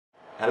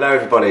Hello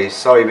everybody,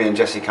 sorry me and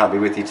Jesse can't be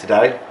with you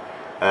today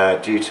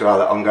due to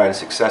our ongoing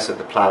success at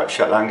the Plough at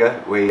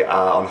Shutlanga. We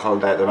are on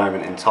holiday at the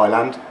moment in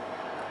Thailand.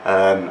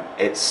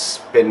 It's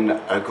been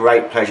a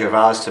great pleasure of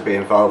ours to be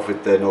involved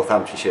with the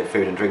Northamptonshire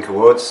Food and Drink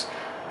Awards.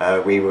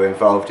 We were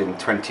involved in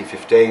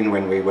 2015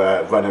 when we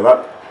were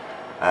runner-up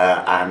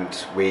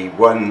and we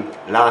won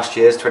last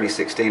year's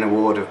 2016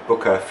 award of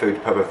Booker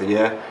Food Pub of the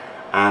Year,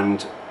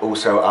 and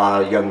also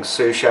our young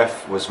sous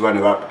chef was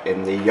runner-up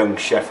in the Young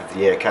Chef of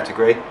the Year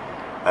category.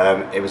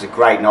 It was a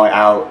great night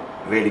out,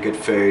 really good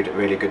food,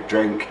 really good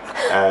drink,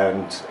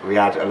 and we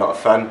had a lot of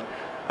fun.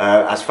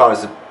 As far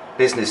as the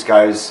business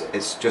goes,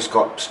 it's just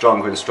got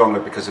stronger and stronger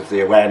because of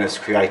the awareness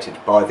created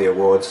by the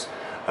awards.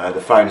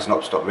 The phone's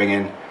not stopped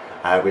ringing.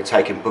 We're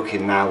taking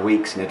booking now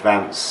weeks in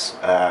advance,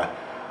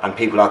 and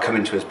people are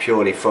coming to us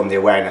purely from the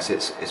awareness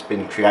it's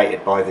been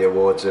created by the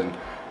awards and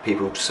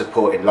people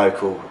supporting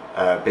local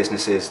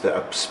businesses that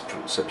are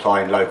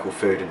supplying local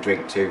food and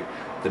drink to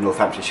the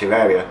Northamptonshire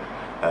area.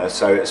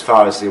 So as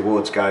far as the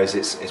awards goes,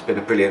 it's been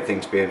a brilliant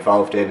thing to be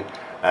involved in.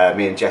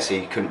 Me and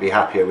Jesse couldn't be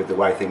happier with the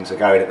way things are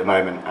going at the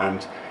moment,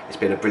 and it's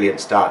been a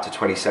brilliant start to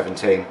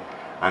 2017,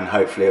 and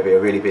hopefully it'll be a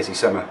really busy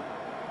summer.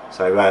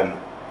 So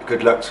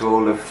good luck to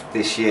all of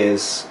this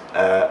year's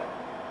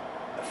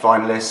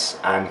finalists,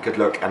 and good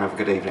luck and have a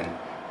good evening.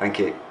 Thank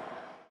you.